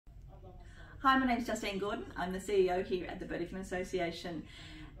Hi, my name is Justene Gordon. I'm the CEO here at the Burdekin Association.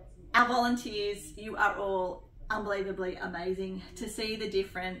 Our volunteers, you are all unbelievably amazing. To see the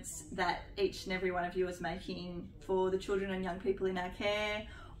difference that each and every one of you is making for the children and young people in our care,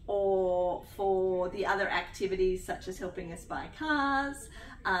 or for the other activities such as helping us buy cars,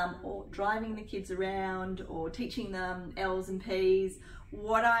 or driving the kids around, or teaching them L's and P's.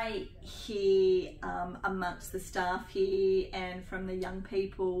 What I hear amongst the staff here and from the young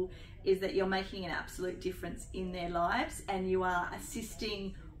people is that you're making an absolute difference in their lives, and you are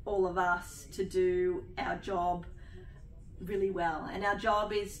assisting all of us to do our job really well. And our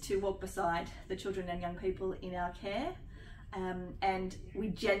job is to walk beside the children and young people in our care. And we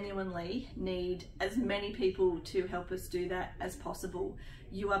genuinely need as many people to help us do that as possible.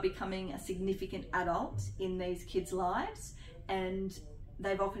 You are becoming a significant adult in these kids' lives, and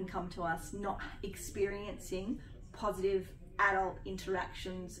they've often come to us not experiencing positive adult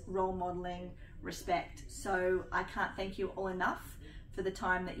interactions, role modelling, respect. So I can't thank you all enough for the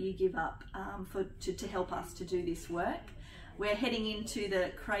time that you give up to help us to do this work. We're heading into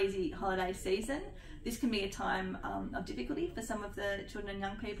the crazy holiday season. This can be a time of difficulty for some of the children and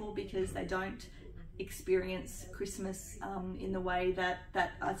young people because they don't experience Christmas in the way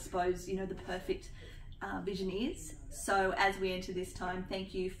that I suppose, you know, the perfect vision is. So as we enter this time,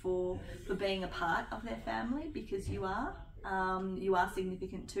 thank you for being a part of their family, because you are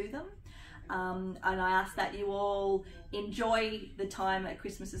significant to them. And I ask that you all enjoy the time at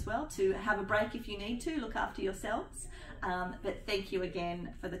Christmas as well, to have a break if you need to, look after yourselves. But thank you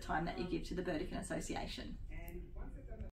again for the time that you give to the Burdekin Association.